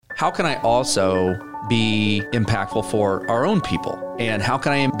how can I also be impactful for our own people? And how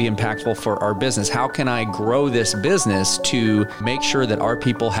can I be impactful for our business? How can I grow this business to make sure that our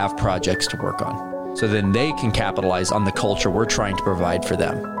people have projects to work on? So then they can capitalize on the culture we're trying to provide for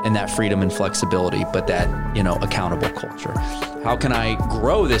them, and that freedom and flexibility, but that, accountable culture. How can I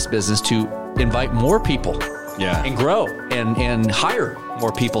grow this business to invite more people and grow and hire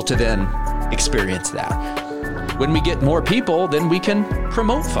more people to then experience that? When we get more people, then we can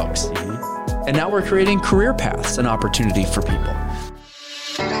promote folks. And now we're creating career paths and opportunity for people.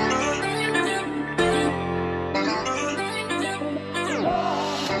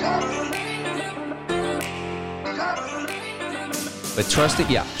 But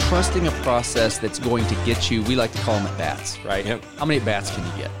trusting a process that's going to get you, we like to call them at-bats, right? Yep. How many at-bats can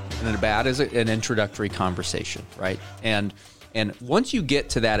you get? And an at-bat is an introductory conversation, right? And once you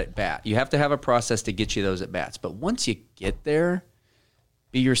get to that at-bat, you have to have a process to get you those at-bats. But once you get there,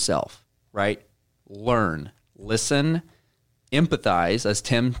 be yourself, right? Learn, listen, empathize, as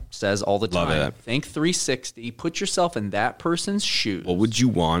Tim says all the time. Love it. Think 360, put yourself in that person's shoes. What would you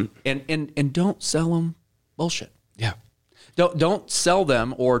want? And don't sell them bullshit. Yeah. Don't sell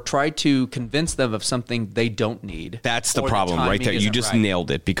them or try to convince them of something they don't need. That's the problem right there. You just nailed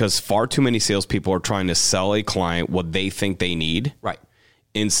it, because far too many salespeople are trying to sell a client what they think they need. Right.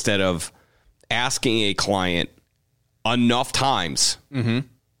 Instead of asking a client enough times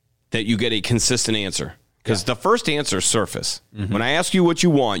that you get a consistent answer. Because the first answer is surface. When I ask you what you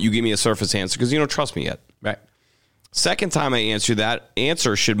want, you give me a surface answer because you don't trust me yet. Right. Second time I answer, that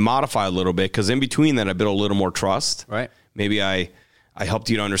answer should modify a little bit, because in between that I build a little more trust. Right. Maybe I helped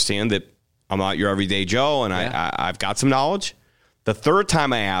you to understand that I'm not your everyday Joe, and I've got some knowledge. The third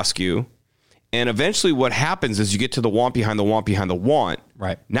time I ask you, and eventually what happens is you get to the want behind the want behind the want.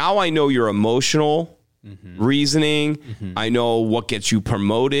 Right. Now I know your emotional reasoning. I know what gets you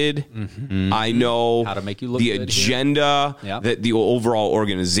promoted. I know how to make you look the good agenda that the overall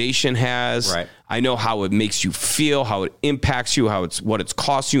organization has. Right. I know how it makes you feel, how it impacts you, what it's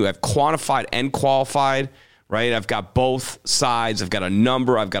cost you. I've quantified and qualified. Right? I've got both sides. I've got a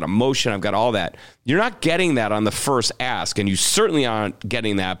number. I've got emotion. I've got all that. You're not getting that on the first ask, and you certainly aren't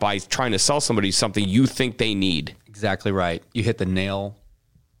getting that by trying to sell somebody something you think they need. Exactly right. You hit the nail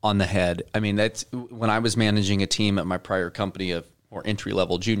on the head. I mean, that's when I was managing a team at my prior company of more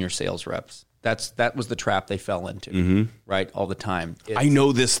entry-level junior sales reps. That was the trap they fell into, right? All the time. I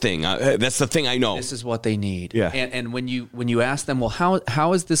know this thing. That's the thing I know. This is what they need. Yeah. And when you ask them, well,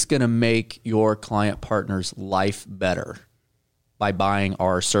 how is this going to make your client partner's life better by buying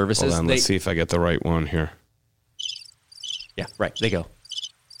our services? Hold on, let's see if I get the right one here. Yeah, right. They go.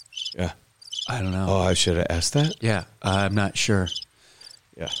 Yeah. I don't know. Oh, I should have asked that? Yeah, I'm not sure.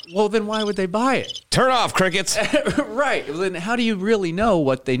 Yeah. Well, then why would they buy it? Turn off, crickets. Right. Well, then how do you really know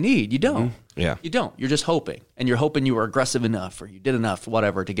what they need? You don't. Yeah. You don't. You're just hoping. And you're hoping you were aggressive enough or you did enough,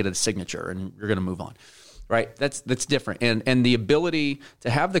 whatever, to get a signature, and you're going to move on. Right? That's different. And the ability to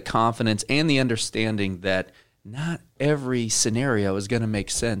have the confidence and the understanding that not every scenario is going to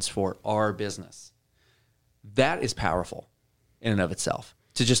make sense for our business. That is powerful in and of itself.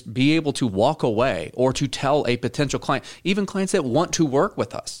 To just be able to walk away or to tell a potential client, even clients that want to work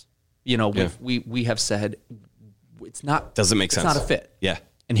with us, we have said it's not doesn't make sense. It's not a fit. Yeah.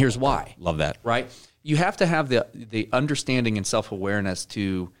 And here's why. Love that. Right? You have to have the understanding and self-awareness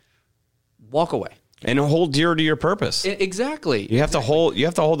to walk away. And hold dear to your purpose. Exactly. You have to hold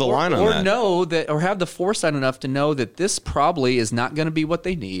the line on that. Or know that, or have the foresight enough to know that this probably is not going to be what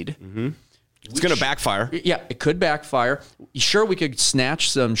they need. It's going to backfire. Yeah, it could backfire. Sure, we could snatch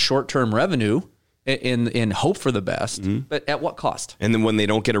some short-term revenue in hope for the best, but at what cost? And then when they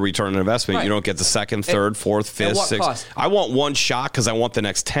don't get a return on investment, Right. you don't get the second, third, fourth, fifth, what sixth. cost? I want one shot because I want the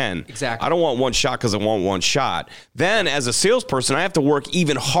next 10. Exactly. I don't want one shot because I want one shot. Then as a salesperson, I have to work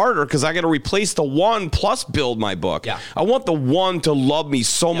even harder because I got to replace the one plus build my book. Yeah. I want the one to love me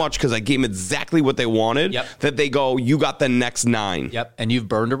so much because I gave them exactly what they wanted that they go, you got the next 9. Yep. And you've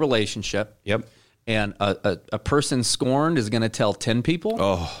burned a relationship. Yep. And a person scorned is going to tell 10 people.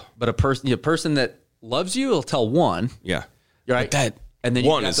 Oh. But a person that loves you will tell 1. Yeah. Right. But that and then you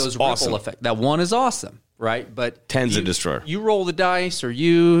one got is those awesome. ripple effect. That 1 is awesome. Right. But 10's a destroyer. You roll the dice, or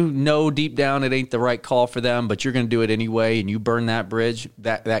you know deep down it ain't the right call for them, but you're going to do it anyway, and you burn that bridge.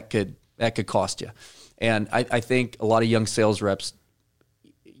 That could cost you. And I think a lot of young sales reps,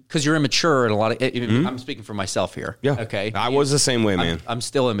 because you're immature and a lot of, I'm speaking for myself here. Yeah. Okay. I was the same way, man. I'm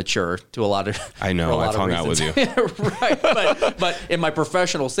still immature to a lot of. I know. I've hung out with you. Right. But in my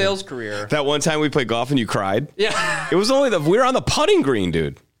professional sales career. That one time we played golf and you cried. Yeah. It was only we were on the putting green,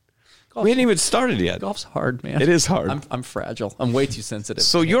 dude. We hadn't even started yet. Golf's hard, man. It is hard. I'm fragile. I'm way too sensitive.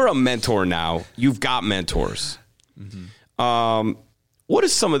 So you're a mentor now. You've got mentors. Mm-hmm. What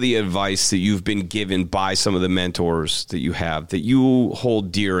is some of the advice that you've been given by some of the mentors that you have that you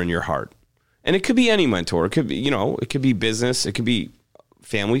hold dear in your heart? And it could be any mentor. It could be, it could be business. It could be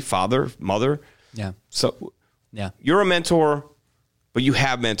family, father, mother. Yeah. So yeah, you're a mentor, but you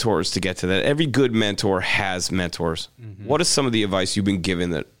have mentors to get to that. Every good mentor has mentors. Mm-hmm. What is some of the advice you've been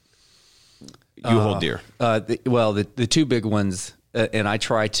given that you hold dear? The two big ones, and I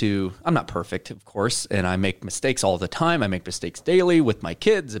try to, I'm not perfect, of course, and I make mistakes all the time. I make mistakes daily with my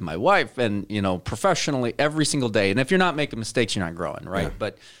kids and my wife and, professionally every single day. And if you're not making mistakes, you're not growing, right? Yeah.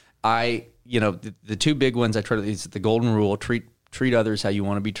 But the two big ones I try to, it's the golden rule, treat others how you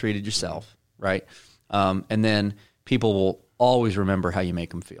want to be treated yourself, right? And then people will always remember how you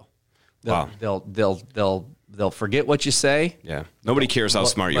make them feel. They'll forget what you say. Yeah. Nobody cares how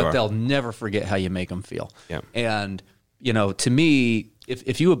smart you are. But they'll never forget how you make them feel. Yeah. And, to me,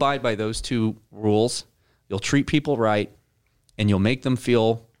 if you abide by those two rules, you'll treat people right and you'll make them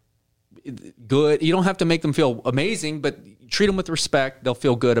feel good. You don't have to make them feel amazing, but treat them with respect. They'll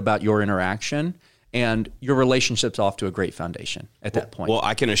feel good about your interaction. And your relationship's off to a great foundation at that point. Well,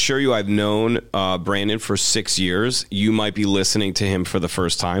 I can assure you I've known Brandon for 6 years. You might be listening to him for the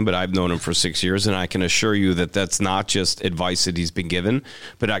first time, but I've known him for 6 years, and I can assure you that that's not just advice that he's been given,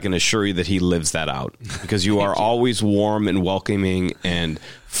 but I can assure you that he lives that out because you are always warm and welcoming and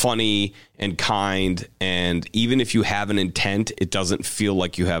funny and kind, and even if you have an intent, it doesn't feel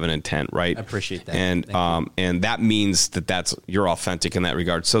like you have an intent, right? I appreciate that. And that means that you're authentic in that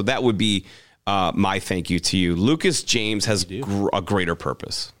regard. So that would be my thank you to you. Lucas James has a greater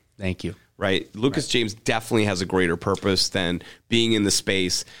purpose. Thank you. Right? Lucas James definitely has a greater purpose than being in the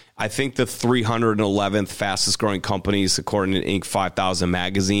space. I think the 311th fastest growing companies, according to Inc. 5000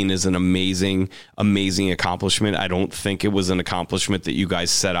 magazine, is an amazing, amazing accomplishment. I don't think it was an accomplishment that you guys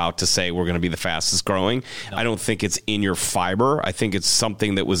set out to say we're going to be the fastest growing. No. I don't think it's in your fiber. I think it's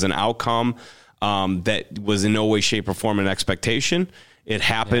something that was an outcome that was in no way, shape, or form an expectation. It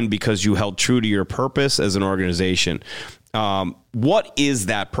happened because you held true to your purpose as an organization. What is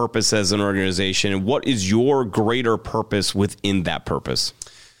that purpose as an organization, and what is your greater purpose within that purpose?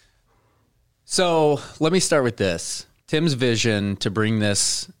 So let me start with this. Tim's vision to bring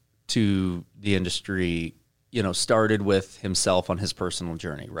this to the industry, started with himself on his personal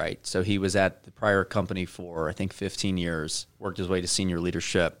journey, right? So he was at the prior company for, I think, 15 years, worked his way to senior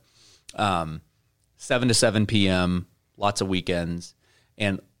leadership, 7 to 7 p.m., lots of weekends.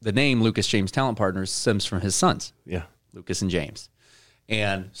 And the name Lucas James Talent Partners stems from his sons, Lucas and James,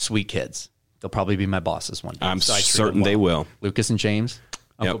 and sweet kids. They'll probably be my bosses one day. I'm certain they will. Lucas and James,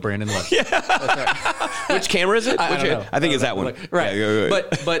 Uncle Brandon left. Yeah. Which camera is it? I think it's that one. Right. Yeah.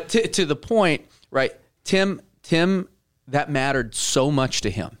 But to the point, right? Tim, that mattered so much to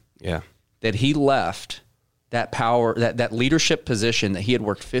him. Yeah. That he left that power, that leadership position that he had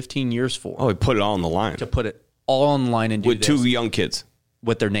worked 15 years for. Oh, he put it all on the line. To put it all on the line and do with this. 2 young kids.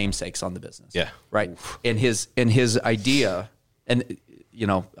 With their namesakes on the business. Yeah. Right. And his idea, and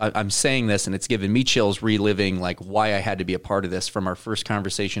I'm saying this and it's given me chills reliving like why I had to be a part of this from our first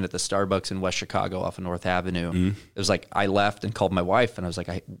conversation at the Starbucks in West Chicago off of North Avenue. Mm-hmm. It was like I left and called my wife and I was like,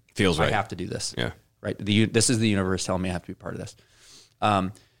 I have to do this. Yeah. Right. This is the universe telling me I have to be part of this.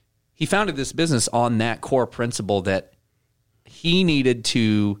 He founded this business on that core principle that he needed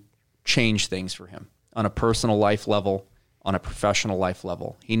to change things for him on a personal life level, on a professional life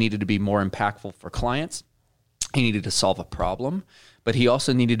level. He needed to be more impactful for clients. He needed to solve a problem, but he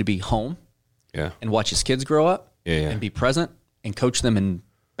also needed to be home and watch his kids grow up and be present and coach them in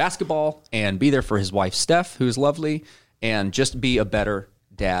basketball and be there for his wife, Steph, who's lovely, and just be a better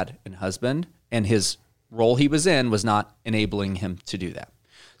dad and husband. And his role he was in was not enabling him to do that.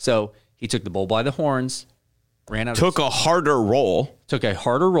 So he took the bull by the horns, took a harder role,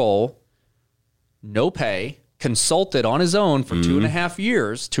 no pay, consulted on his own for 2.5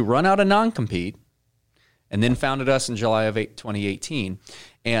 years to run out a non-compete, and then founded us in July of 2018.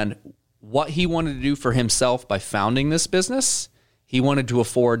 And what he wanted to do for himself by founding this business, he wanted to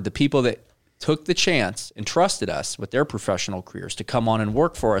afford the people that took the chance and trusted us with their professional careers to come on and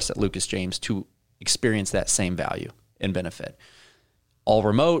work for us at Lucas James to experience that same value and benefit. All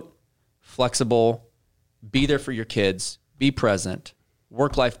remote, flexible, be there for your kids, be present,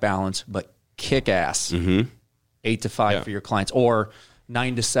 work-life balance, but kick ass. 8 to 5 for your clients, or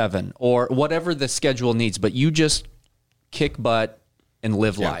 9 to 7, or whatever the schedule needs. But you just kick butt and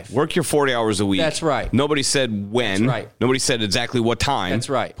live life. Work your 40 hours a week. That's right. Nobody said when. That's right. Nobody said exactly what time. That's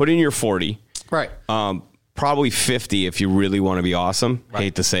right. Put in your 40. Right. probably 50 if you really want to be awesome. Right.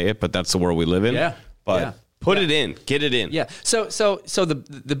 Hate to say it, but that's the world we live in. Yeah. But put it in, get it in. Yeah. So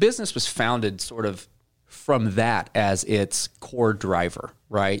the business was founded sort of from that as its core driver,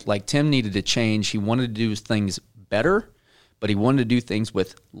 right? Like Tim needed to change. He wanted to do things better, but he wanted to do things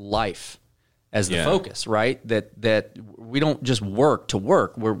with life as the focus, right? That we don't just work to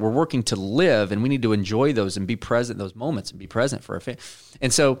work. We're working to live, and we need to enjoy those and be present in those moments and be present for our family.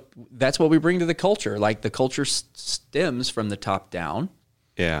 And so that's what we bring to the culture. Like the culture stems from the top down.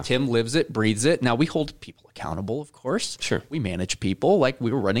 Yeah. Tim lives it, breathes it. Now we hold people accountable, of course. Sure. We manage people like we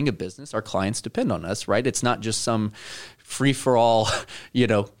were running a business. Our clients depend on us, right? It's not just some free for all,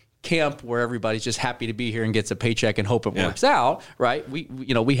 camp where everybody's just happy to be here and gets a paycheck and hope it works out, right?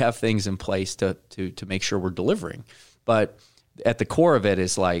 We have things in place to make sure we're delivering. But at the core of it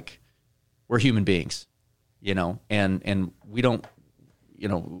is like we're human beings, and we don't,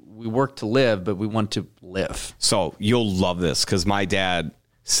 we work to live, but we want to live. So you'll love this because my dad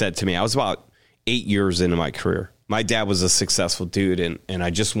said to me, I was about 8 years into my career. My dad was a successful dude, and I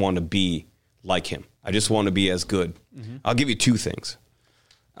just want to be like him. I just want to be as good. Mm-hmm. I'll give you two things.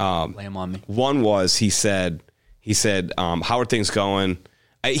 Lay 'em on me. One was he said, how are things going?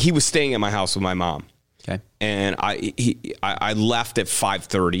 He was staying at my house with my mom. Okay. And I left at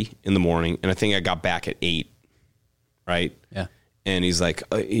 5:30 in the morning, and I think I got back at 8. Right. Yeah. And he was like,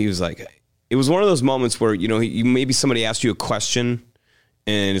 it was one of those moments where, maybe somebody asked you a question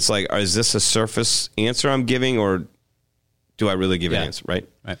and it's like, is this a surface answer I'm giving, or do I really give an answer? Right.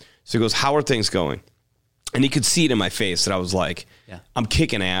 Right. So he goes, how are things going? And he could see it in my face that I was like, I'm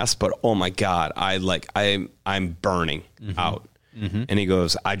kicking ass, but oh my God, I'm burning out. Mm-hmm. And he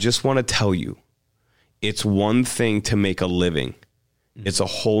goes, I just want to tell you, it's one thing to make a living. Mm-hmm. It's a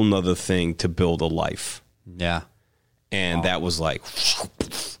whole nother thing to build a life. Yeah. And that was like,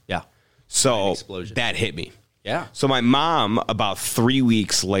 so that hit me. Yeah. So my mom, about 3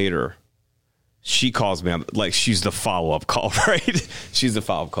 weeks later, she calls me up, like she's the follow-up call, right? She's the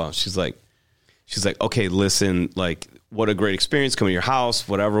follow-up call. She's like, okay, listen, like, what a great experience coming to your house,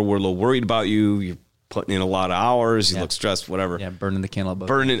 whatever. We're a little worried about you. You're putting in a lot of hours. You look stressed, whatever. Yeah, burning the candle above.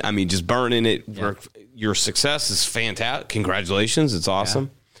 Just burning it. Yeah. Your success is fantastic. Congratulations. It's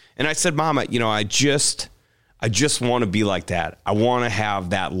awesome. Yeah. And I said, Mom, I just want to be like that. I want to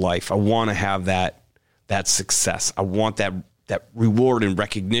have that life. I want to have that success. I want that reward and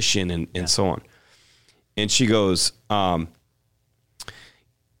recognition and so on. And she goes,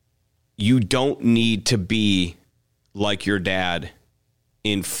 you don't need to be like your dad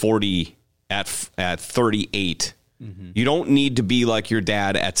at 38. Mm-hmm. You don't need to be like your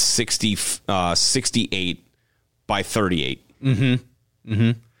dad at 68 by 38. Mm-hmm.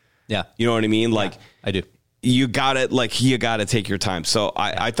 Mm-hmm. Yeah. You know what I mean? Like, I do. You got to take your time. So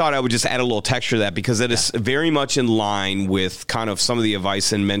I thought I would just add a little texture to that because it is very much in line with kind of some of the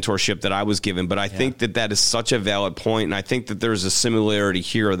advice and mentorship that I was given. But I think that is such a valid point. And I think that there's a similarity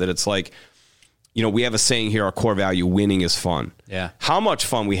here that it's like, we have a saying here, our core value, winning is fun. Yeah. How much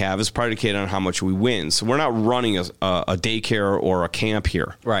fun we have is predicated on how much we win. So we're not running a daycare or a camp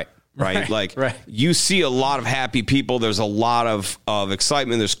here. Right. Right. Like you see a lot of happy people. There's a lot of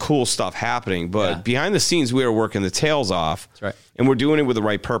excitement. There's cool stuff happening, but behind the scenes, we are working the tails off. That's right. And we're doing it with the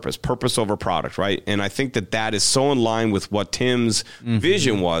right purpose over product. Right. And I think that is so in line with what Tim's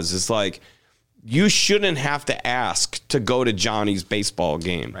vision was. It's like, you shouldn't have to ask to go to Johnny's baseball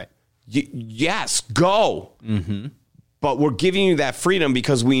game. Right. Yes, go. Mm-hmm. But we're giving you that freedom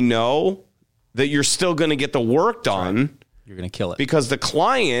because we know that you're still going to get the work done. Right. You're going to kill it. Because the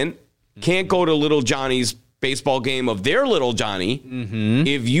client can't go to little Johnny's baseball game of their little Johnny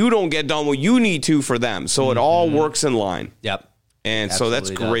if you don't get done what you need to for them. So it all works in line. Yep. And so that's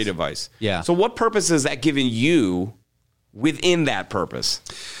great advice. Yeah. So what purpose is that giving you within that purpose?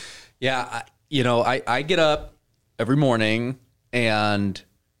 Yeah. I get up every morning and,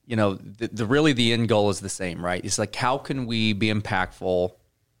 the end goal is the same, right? It's like, how can we be impactful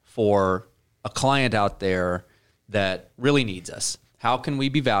for a client out there that really needs us? How can we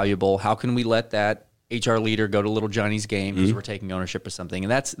be valuable? How can we let that HR leader go to little Johnny's game because we're taking ownership of something?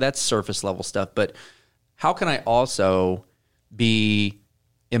 And that's surface level stuff. But how can I also be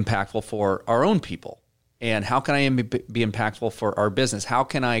impactful for our own people? And how can I be impactful for our business? How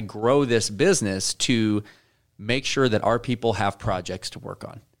can I grow this business to make sure that our people have projects to work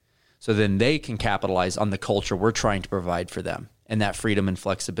on? So then they can capitalize on the culture we're trying to provide for them and that freedom and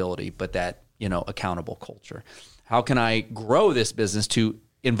flexibility, but that, accountable culture. How can I grow this business to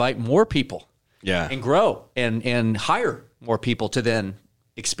invite more people and grow and hire more people to then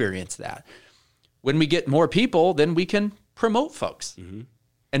experience that? When we get more people, then we can promote folks. Mm-hmm.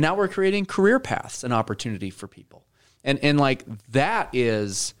 And now we're creating career paths and opportunity for people. And like that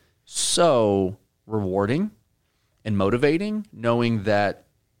is so rewarding and motivating, knowing that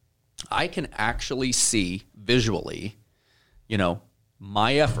I can actually see visually,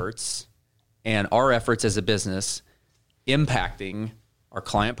 my efforts and our efforts as a business impacting our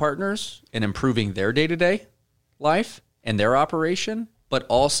client partners and improving their day-to-day life and their operation, but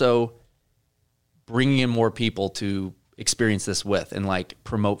also bringing in more people to experience this with and like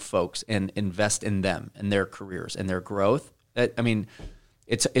promote folks and invest in them and their careers and their growth.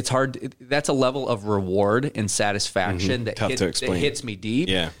 It's hard. That's a level of reward and satisfaction that hits me deep.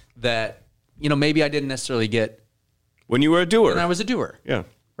 Yeah. That, maybe I didn't necessarily get when you were a doer. when I was a doer. Yeah.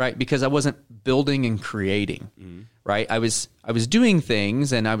 Right. Because I wasn't building and creating, right? I was doing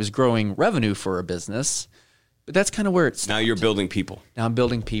things and I was growing revenue for a business, but that's kind of where it's now you're building people. Now I'm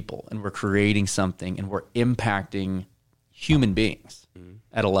building people and we're creating something and we're impacting human beings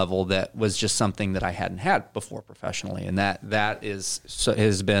at a level that was just something that I hadn't had before professionally. And that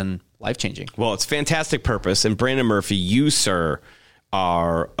has been life-changing. Well, it's fantastic purpose. And Brandon Murphy, you, sir,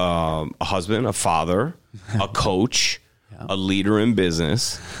 are a husband, a father, a coach, a leader in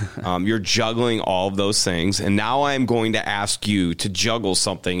business. You're juggling all of those things. And now I'm going to ask you to juggle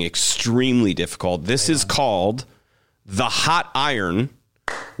something extremely difficult. This is called the hot iron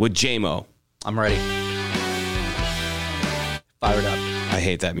with JMO. I'm ready. Fired up. I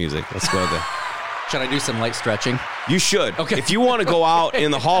hate that music. Let's go there. Should I do some light stretching? You should. Okay. If you want to go out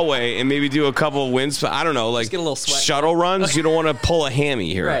in the hallway and maybe do a couple of winds, I don't know, like get a little sweat. Shuttle runs, you don't want to pull a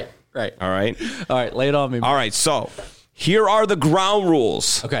hammy here. Right. All right. All right. Lay it on me. All right. So here are the ground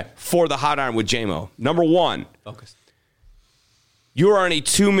rules for the hot iron with JMO. Number 1. Focus. You are on a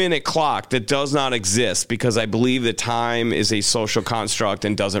 2-minute clock that does not exist because I believe that time is a social construct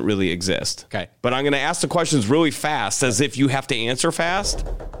and doesn't really exist. Okay. But I'm going to ask the questions really fast as if you have to answer fast.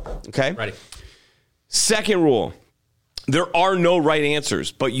 Okay. Ready. Second rule. There are no right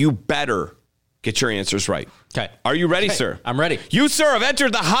answers, but you better get your answers right. Okay. Are you ready, sir? I'm ready. You, sir, have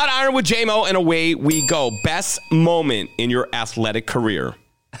entered the hot iron with JMO, and away we go. Best moment in your athletic career.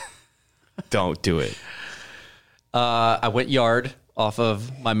 Don't do it. I went yard off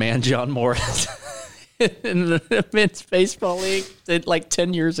of my man John Morris in the men's baseball league like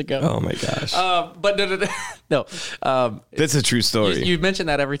 10 years ago. Oh my gosh! But no. That's a true story. You mention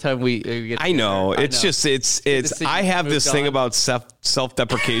that every time we get. I know. It's just it's. I have this thing about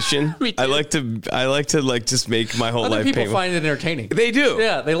self-deprecation. Me too. I like to like just make my whole Other life. people painful. find it entertaining. They do.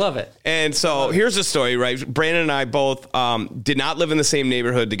 Yeah, they love it. And so here's the story, right? Brandon and I both did not live in the same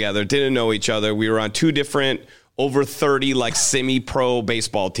neighborhood together. Didn't know each other. We were on 2 different over 30 like semi-pro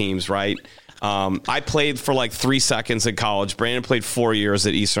baseball teams, right? I played for like 3 seconds in college. Brandon played 4 years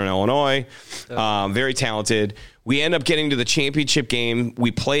at Eastern Illinois. Very talented. We end up getting to the championship game. We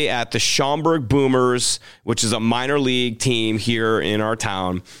play at the Schaumburg Boomers, which is a minor league team here in our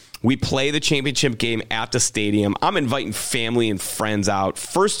town. We play the championship game at the stadium. I'm inviting family and friends out.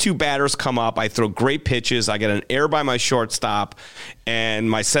 First 2 batters come up. I throw great pitches. I get an error by my shortstop,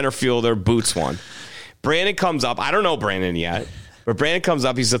 and my center fielder boots one. Brandon comes up. I don't know Brandon yet. But Brandon comes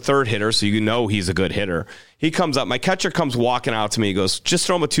up. He's the 3rd hitter, so you know he's a good hitter. He comes up. My catcher comes walking out to me. He goes, just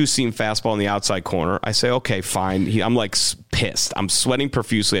throw him a 2-seam fastball in the outside corner. I say, okay, fine. I'm like pissed. I'm sweating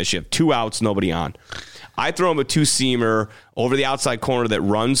profusely. I should have 2 outs, nobody on. I throw him a 2-seamer over the outside corner that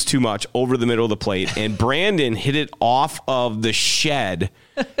runs too much over the middle of the plate, and Brandon hit it off of the shed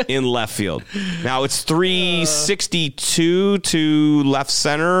in left field. Now it's 362 to left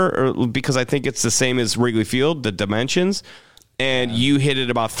center, because I think it's the same as Wrigley Field, the dimensions. And you hit it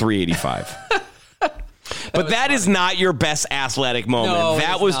about 385. But that is not your best athletic moment. No,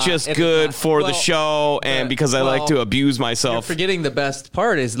 that was not. just It's good not. for the show and because I like to abuse You're myself. forgetting the best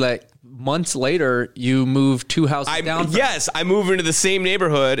part is like months later, you move 2 houses down. Yes, I move into the same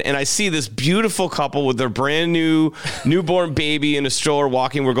neighborhood and I see this beautiful couple with their brand new newborn baby in a stroller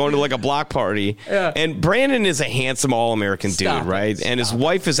walking. We're going to like a block party. Yeah. And Brandon is a handsome all-American dude, right? And his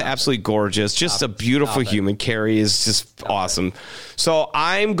wife is absolutely gorgeous. Just a beautiful human. Carrie is just awesome. So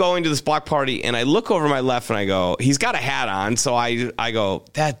I'm going to this block party and I look over my left and I go, he's got a hat on. So I go,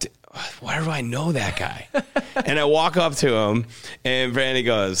 why do I know that guy? And I walk up to him and Brandon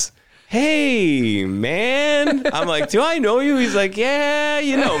goes, hey, man. I'm like, do I know you? He's like, yeah,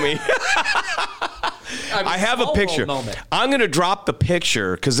 you know me. I have a picture. I'm going to drop the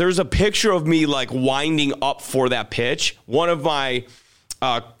picture because there's a picture of me like winding up for that pitch. One of my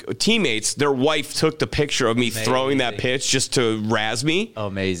teammates, their wife took the picture of me throwing that pitch just to razz me. Oh,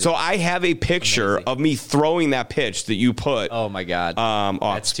 amazing. So I have a picture of me throwing that pitch that you put. Oh my God.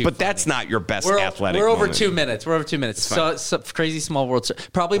 That's too funny. That's not your best athletic We're over moment. 2 minutes. We're over 2 minutes. So crazy small world.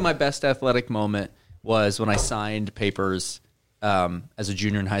 Probably my best athletic moment was when I signed papers as a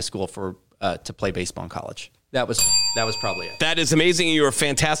junior in high school to play baseball in college. That was probably it. That is amazing. You're a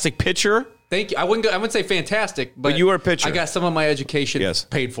fantastic pitcher. Thank you. I wouldn't say fantastic, but you were a pitcher. I got some of my education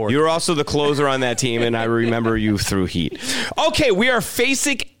paid for. You were also the closer on that team, and I remember you threw heat. Okay, we are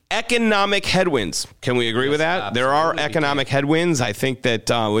facing economic headwinds. Can we agree with that? Absolutely. There are economic headwinds. I think that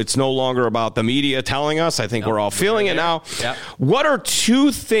it's no longer about the media telling us. I think we're all feeling it now. Yep. What are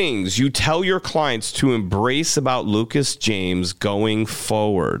 2 things you tell your clients to embrace about Lucas James going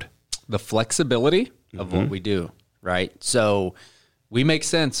forward? The flexibility of what we do, right? So we make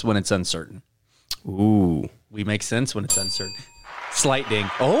sense when it's uncertain. Ooh. We make sense when it's uncertain. Slight ding.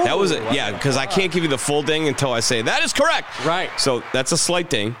 Oh, that was it. Yeah, because I can't give you the full ding until I say that is correct. Right. So that's a slight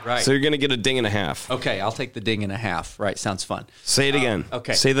ding. Right. So you're going to get a ding and a half. Okay, I'll take the ding and a half. Right, sounds fun. Say it again.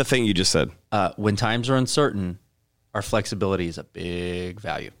 Okay. Say the thing you just said. When times are uncertain, our flexibility is a big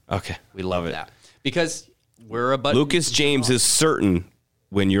value. Okay. We love that. Because we're a button. Lucas James is certain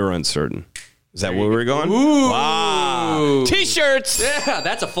when you're uncertain. Is that where we're going? Ooh. Wow. T-shirts. Yeah,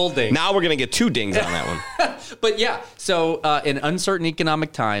 that's a full ding. Now we're going to get 2 dings on that one. But yeah, so in uncertain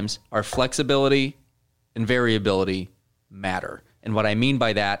economic times, our flexibility and variability matter. And what I mean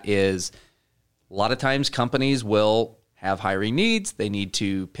by that is a lot of times companies will have hiring needs. They need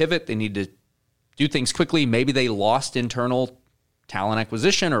to pivot. They need to do things quickly. Maybe they lost internal talent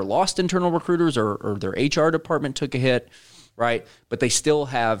acquisition or lost internal recruiters or their HR department took a hit. Right. But they still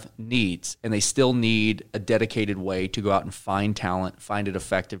have needs, and they still need a dedicated way to go out and find talent, find it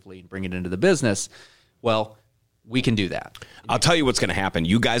effectively, and bring it into the business. Well, we can do that. I'll tell you what's going to happen.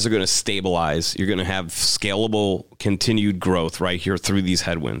 You guys are going to stabilize. You're going to have scalable, continued growth right here through these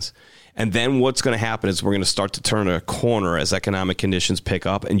headwinds. And then what's going to happen is we're going to start to turn a corner as economic conditions pick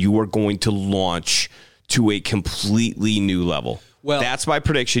up, and you are going to launch to a completely new level. Well, that's my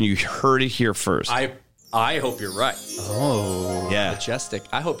prediction. You heard it here first. I hope you're right. Oh, yeah, majestic.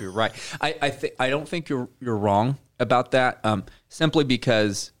 I hope you're right. I don't think you're wrong about that. Simply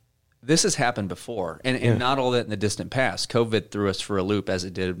because this has happened before, and not all that in the distant past. COVID threw us for a loop, as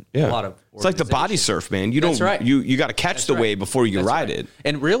it did a lot of. It's like the body surf, man. You That's don't. Right. You got to catch the wave before you ride it.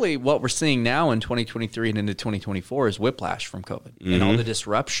 And really, what we're seeing now in 2023 and into 2024 is whiplash from COVID and all the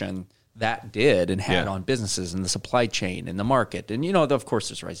disruption that did and had on businesses and the supply chain and the market. And, of course,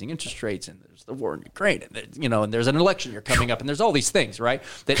 there's rising interest rates and there's the war in Ukraine and, and there's an election year coming up and there's all these things, right,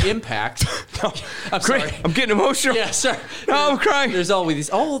 that impact. I'm sorry. I'm getting emotional. Yeah, sorry. No, I'm crying. There's all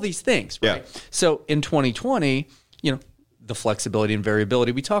these things, right? Yeah. So in 2020, the flexibility and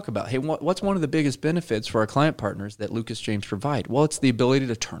variability we talk about. Hey, what's one of the biggest benefits for our client partners that Lucas James provide? Well, it's the ability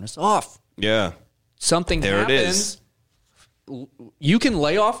to turn us off. Yeah. Something happens. It is. You can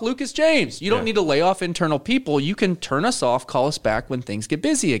lay off Lucas James. You don't need to lay off internal people. You can turn us off, call us back when things get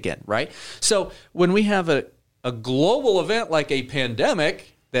busy again, right? So when we have a global event like a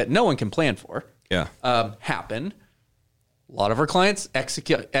pandemic that no one can plan for happen, a lot of our clients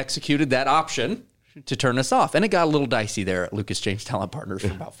executed that option to turn us off. And it got a little dicey there at Lucas James Talent Partners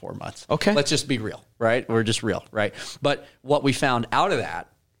for about 4 months. Okay. Let's just be real, right? We're just real, right? But what we found out of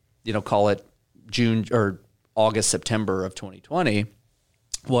that, call it June or August, September of 2020,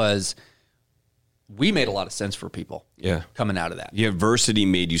 was we made a lot of sense for people coming out of that. The adversity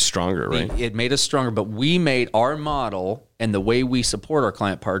made you stronger, right? It made us stronger, but we made our model and the way we support our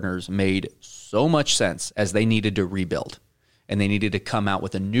client partners made so much sense as they needed to rebuild and they needed to come out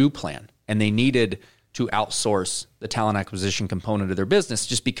with a new plan and they needed to outsource the talent acquisition component of their business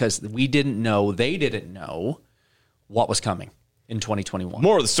just because they didn't know what was coming in 2021.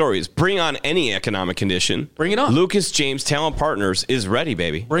 More of the story is bring on any economic condition. Bring it on. Lucas James Talent Partners is ready,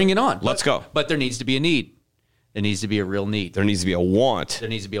 baby. Bring it on. Let's go. But there needs to be a need. There needs to be a real need. There needs to be a want. There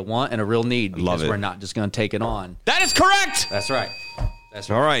needs to be a want and a real need because Love it. We're not just going to take it on. That is correct. That's right.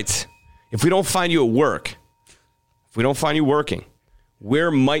 All right. If we don't find you at work, if we don't find you working,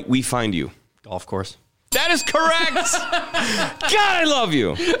 where might we find you? Golf course. That is correct. God, I love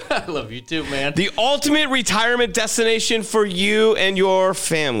you. I love you too, man. The ultimate retirement destination for you and your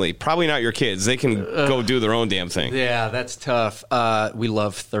family. Probably not your kids. They can go do their own damn thing. Yeah, that's tough. We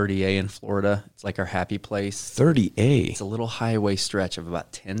love 30A in Florida. It's like our happy place. 30A? It's a little highway stretch of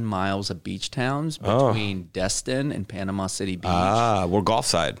about 10 miles of beach towns between Destin and Panama City Beach. We're Gulf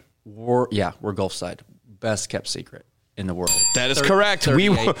side. We're Gulf side. Best kept secret in the world. That is correct.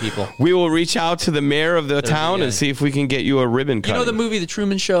 38 people. We will reach out to the mayor of the town and see if we can get you a ribbon cut. You know the movie The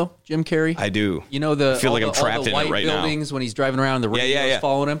Truman Show, Jim Carrey? I do. You know I feel like I'm trapped in it right now. white buildings when he's driving around and the radio's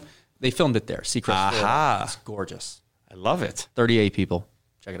following him? They filmed it there, Seacrest, Florida. It's gorgeous. I love it. 38 people.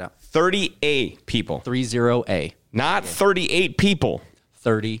 Check it out. 38 people. 30A. Not 38 people.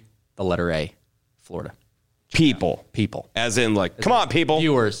 30, the letter A, Florida. People. People. As in, like, come on, people.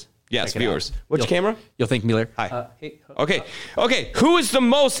 Viewers. Yes, viewers. Which camera? You'll think Mueller. Hi. Okay. Who is the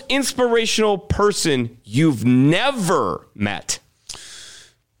most inspirational person you've never met?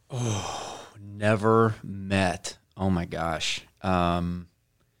 Oh, never met. Oh my gosh. That's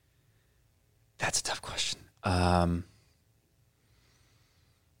a tough question. Man,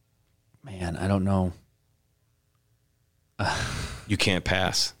 I don't know. You can't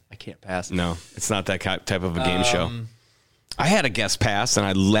pass. I can't pass. No, it's not that type of a game show. I had a guest pass, and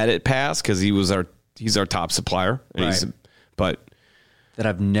I let it pass because he's our top supplier. Right. But that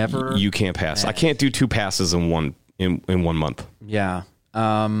I've never. You can't pass. I can't do 2 passes in one month. Yeah.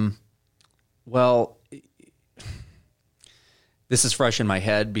 Well, this is fresh in my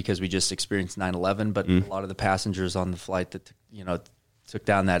head because we just experienced 9/11, but a lot of the passengers on the flight that took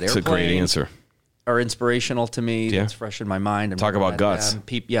down that airplane. That's a great answer. Are inspirational to me. Yeah. It's fresh in my mind. Talk about guts.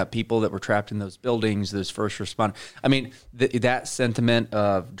 People that were trapped in those buildings, those first responders. I mean, that sentiment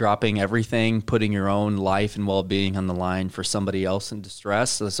of dropping everything, putting your own life and well-being on the line for somebody else in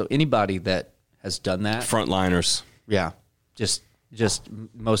distress. So anybody that has done that. Frontliners. Yeah. Just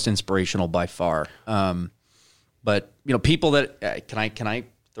most inspirational by far. But people that can I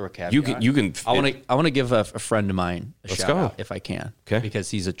throw a caveat? You can. I want to give a friend of mine a Let's shout go. out if I can. Okay.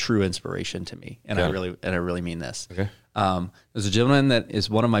 Because he's a true inspiration to me, and Okay. I really mean this. Okay. There's a gentleman that is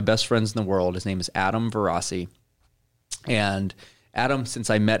one of my best friends in the world. His name is Adam Verassi, and Adam, since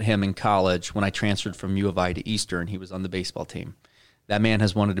I met him in college when I transferred from U of I to Eastern, he was on the baseball team. That man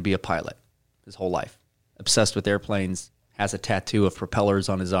has wanted to be a pilot his whole life. Obsessed with airplanes. Has a tattoo of propellers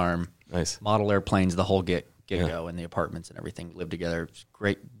on his arm. Nice. Model airplanes, the whole get-go, and the apartments and everything. Live together.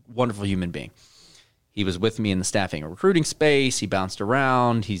 Great, wonderful human being. He was with me in the staffing and recruiting space. He bounced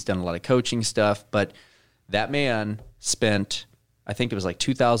around. He's done a lot of coaching stuff. But that man spent, I think it was like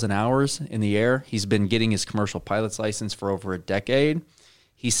 2,000 hours in the air. He's been getting his commercial pilot's license for over a decade.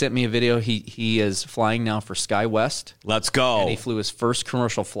 He sent me a video. He is flying now for SkyWest. Let's go. And he flew his first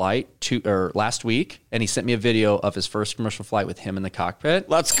commercial flight last week. And he sent me a video of his first commercial flight with him in the cockpit.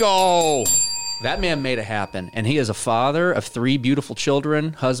 Let's go. That man made it happen. And he is a father of 3 beautiful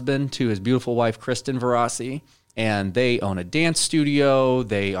children, husband to his beautiful wife, Kristen Verassi. And they own a dance studio.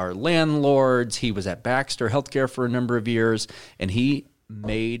 They are landlords. He was at Baxter Healthcare for a number of years. And he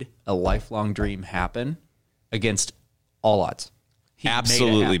made a lifelong dream happen against all odds. He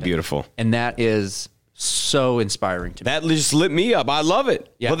Absolutely beautiful. And that is so inspiring to me. That just lit me up. I love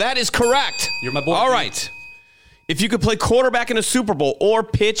it. Yeah. Well, that is correct. You're my boy. All right. If you could play quarterback in a Super Bowl or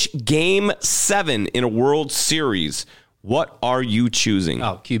pitch Game 7 in a World Series, what are you choosing?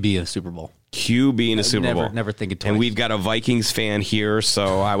 Oh, QB in a Super Bowl. QB in a Super Bowl. Never think it twice. And we've got a Vikings fan here,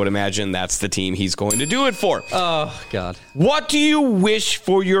 so I would imagine that's the team he's going to do it for. Oh, God. What do you wish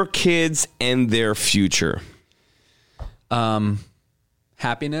for your kids and their future?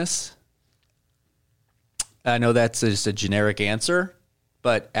 Happiness. I know that's just a generic answer,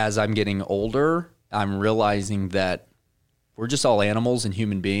 but as I'm getting older, I'm realizing that we're just all animals and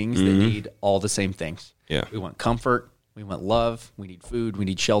human beings that need all the same things. Yeah. We want comfort. We want love. We need food. We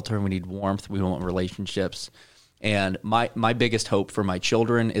need shelter. We need warmth. We want relationships. And my biggest hope for my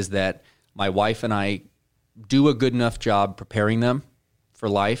children is that my wife and I do a good enough job preparing them for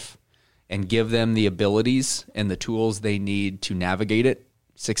life and give them the abilities and the tools they need to navigate it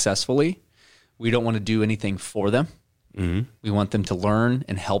successfully. We don't want to do anything for them. Mm-hmm. We want them to learn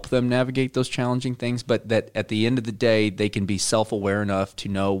and help them navigate those challenging things, but that at the end of the day, they can be self-aware enough to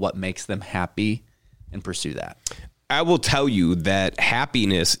know what makes them happy and pursue that. I will tell you that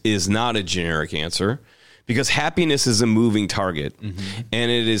happiness is not a generic answer because happiness is a moving target. Mm-hmm.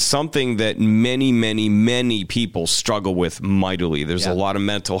 And it is something that many, many, many people struggle with mightily. There's a lot of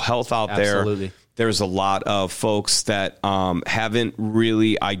mental health out Absolutely. there. There's a lot of folks that haven't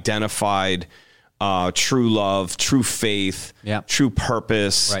really identified true love, true faith, true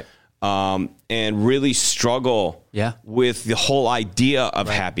purpose, and really struggle with the whole idea of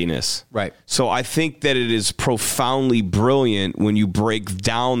happiness. Right. So I think that it is profoundly brilliant when you break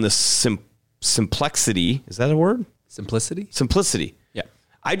down the simplicity. Is that a word? Simplicity? Simplicity. Yeah.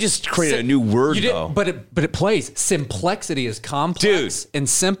 I just created a new word, though. But it plays. Simplexity is complex and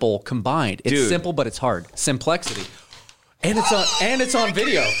simple combined. It's simple, but it's hard. Simplexity. And it's on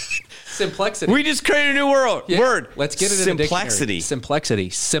video. Simplicity. We just created a new word. Let's get it in Simplexity. Simplicity.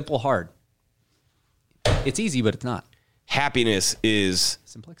 Simple, hard. It's easy, but it's not. Happiness has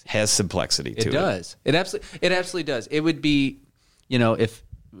simplicity to it. It does. It absolutely does. It would be, if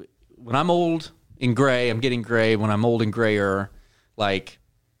when I'm old and gray, I'm getting gray. When I'm old and grayer,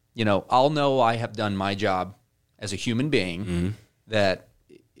 I'll know I have done my job as a human being. That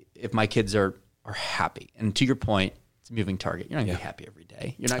if my kids are happy, and to your point, it's a moving target. You're not going to be happy every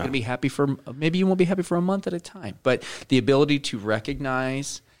day. You're not going to be happy maybe you won't be happy for a month at a time. But the ability to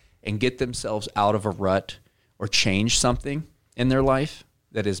recognize and get themselves out of a rut or change something in their life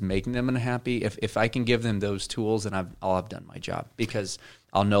that is making them unhappy, if I can give them those tools, then I'll have done my job, because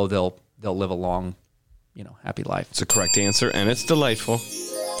I'll know they'll live a long, happy life. It's a correct answer, and it's delightful.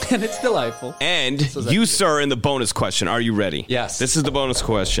 And it's delightful. And you, sir, in the bonus question. Are you ready? Yes. This is the bonus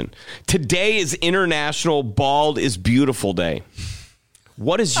question. Today is International Bald is Beautiful Day.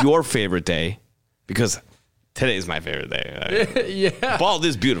 What is your favorite day? Because today is my favorite day. Yeah. Bald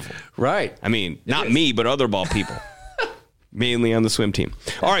is beautiful. Right. I mean, not me, but other bald people. Mainly on the swim team.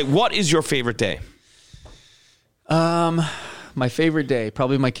 All right, what is your favorite day? My favorite day,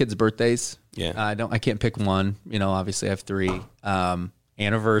 probably my kids' birthdays. Yeah. I can't pick one. Obviously I have 3.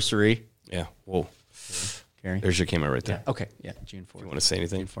 Anniversary. Yeah. Whoa. Carrie. There's your camera right there. Yeah. Okay. Yeah. June 4th. You want to say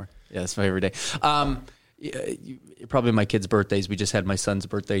anything? June 4th. Yeah, that's my favorite day. Probably my kids' birthdays. We just had my son's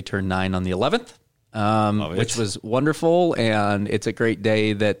birthday turn 9 on the 11th, which was wonderful. And it's a great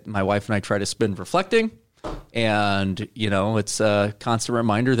day that my wife and I try to spend reflecting. And, it's a constant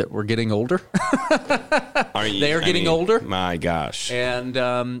reminder that we're getting older. They are getting older. My gosh. And,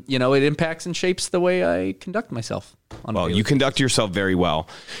 it impacts and shapes the way I conduct myself. Well, you conduct yourself very well.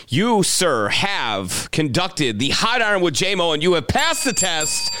 You, sir, have conducted the Hot Iron with J-Mo, and you have passed the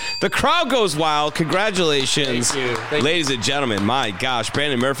test. The crowd goes wild. Congratulations. Thank you. Ladies and gentlemen, my gosh,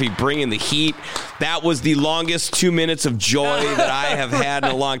 Brandon Murphy bringing the heat. That was the longest 2 minutes of joy that I have had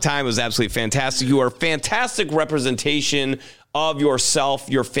in a long time. It was absolutely fantastic. You are a fantastic representation of yourself,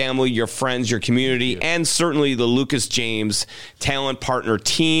 your family, your friends, your community, and certainly the Lucas James Talent Partner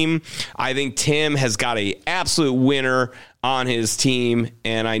team. I think Tim has got an absolute winner on his team,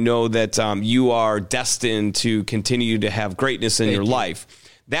 and I know that you are destined to continue to have greatness in your life.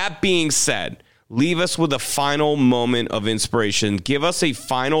 That being said, leave us with a final moment of inspiration. Give us a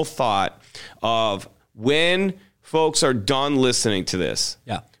final thought of when folks are done listening to this.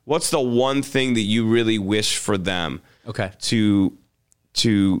 Yeah. What's the one thing that you really wish for them to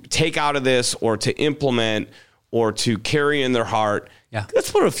take out of this, or to implement, or to carry in their heart? Yeah.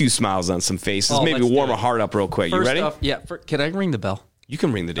 Let's put a few smiles on some faces. Maybe warm a heart up real quick. You ready? Can I ring the bell? You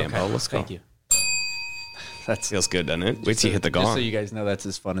can ring the damn bell. Let's go. Thank you. That feels good, doesn't it? Wait till you hit the gong. Just so you guys know, that's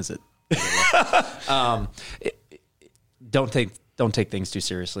as fun as it. Don't take things too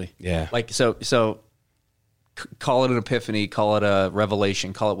seriously. Yeah. So call it an epiphany, call it a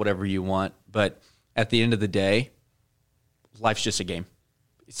revelation, call it whatever you want. But at the end of the day, life's just a game.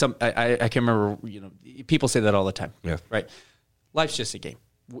 I can remember, people say that all the time. Yeah. Right. Life's just a game.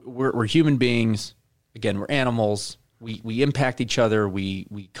 We're human beings. Again, we're animals. We impact each other.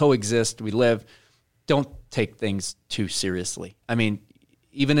 We coexist. We live. Don't take things too seriously. I mean,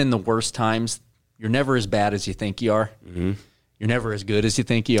 even in the worst times, you're never as bad as you think you are. Mm-hmm. You're never as good as you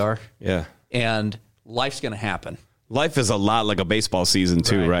think you are. Yeah. And life's going to happen. Life is a lot like a baseball season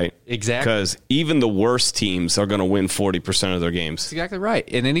too, right? Exactly. Because even the worst teams are going to win 40% of their games. That's exactly right.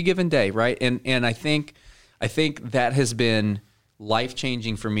 In any given day, right? And I think that has been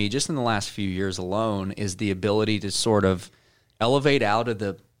life-changing for me just in the last few years alone, is the ability to sort of elevate out of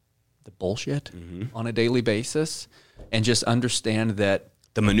the bullshit on a daily basis and just understand that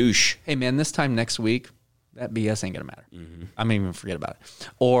the minutiae. Hey man, this time next week, that BS ain't gonna matter. I'm gonna even forget about it.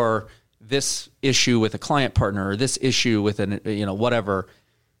 Or this issue with a client partner, or this issue with whatever,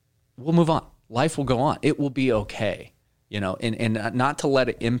 we'll move on. Life will go on. It will be okay. And not to let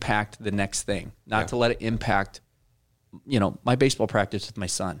it impact the next thing, not to let it impact, my baseball practice with my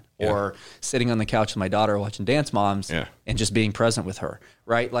son, or sitting on the couch with my daughter watching Dance Moms and just being present with her,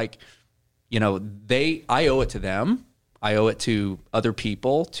 right? Like, I owe it to them. I owe it to other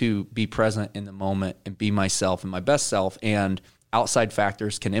people to be present in the moment and be myself and my best self, and outside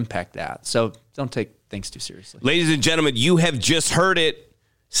factors can impact that. So don't take things too seriously. Ladies and gentlemen, you have just heard it.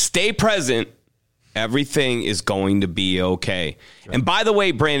 Stay present. Everything is going to be okay. Sure. And by the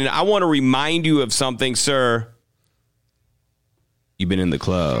way, Brandon, I want to remind you of something, sir. You've been in the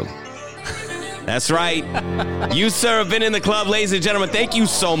club. That's right. You, sir, have been in the club, ladies and gentlemen. Thank you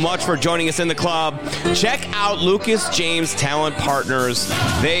so much for joining us in the club. Check out Lucas James Talent Partners.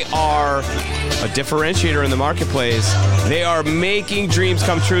 They are a differentiator in the marketplace. They are making dreams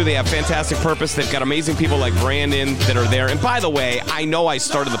come true. They have fantastic purpose. They've got amazing people like Brandon that are there. And by the way, I know I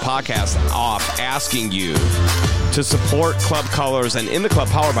started the podcast off asking you to support Club Colors and in the club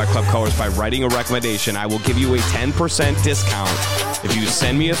powered by Club Colors by writing a recommendation. I will give you a 10% discount if you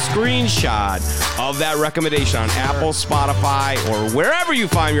send me a screenshot of that recommendation on Apple, Spotify, or wherever you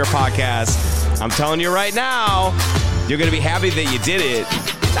find your podcast. I'm telling you right now, you're going to be happy that you did it.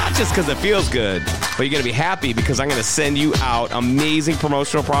 Not just because it feels good, but you're going to be happy because I'm going to send you out amazing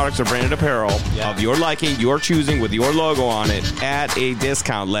promotional products or branded apparel of your liking, your choosing, with your logo on it at a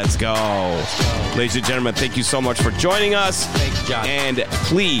discount. Let's go. Ladies and gentlemen, thank you so much for joining us. Thanks, John. And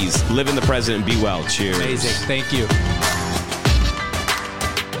please live in the present and be well. Cheers. Amazing. Thank you.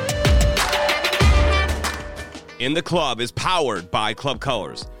 In the Club is powered by Club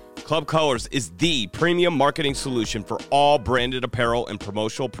Colors. Club Colors is the premium marketing solution for all branded apparel and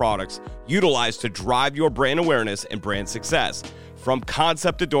promotional products utilized to drive your brand awareness and brand success. From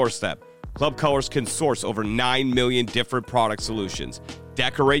concept to doorstep, Club Colors can source over 9 million different product solutions,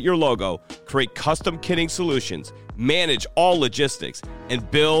 decorate your logo, create custom kitting solutions, manage all logistics, and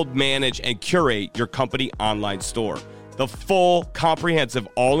build, manage, and curate your company online store. The full, comprehensive,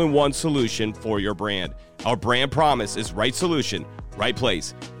 all-in-one solution for your brand. Our brand promise is right solution, right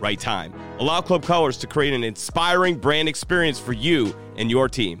place, right time. Allow Club Colors to create an inspiring brand experience for you and your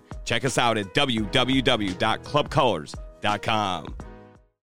team. Check us out at www.clubcolors.com.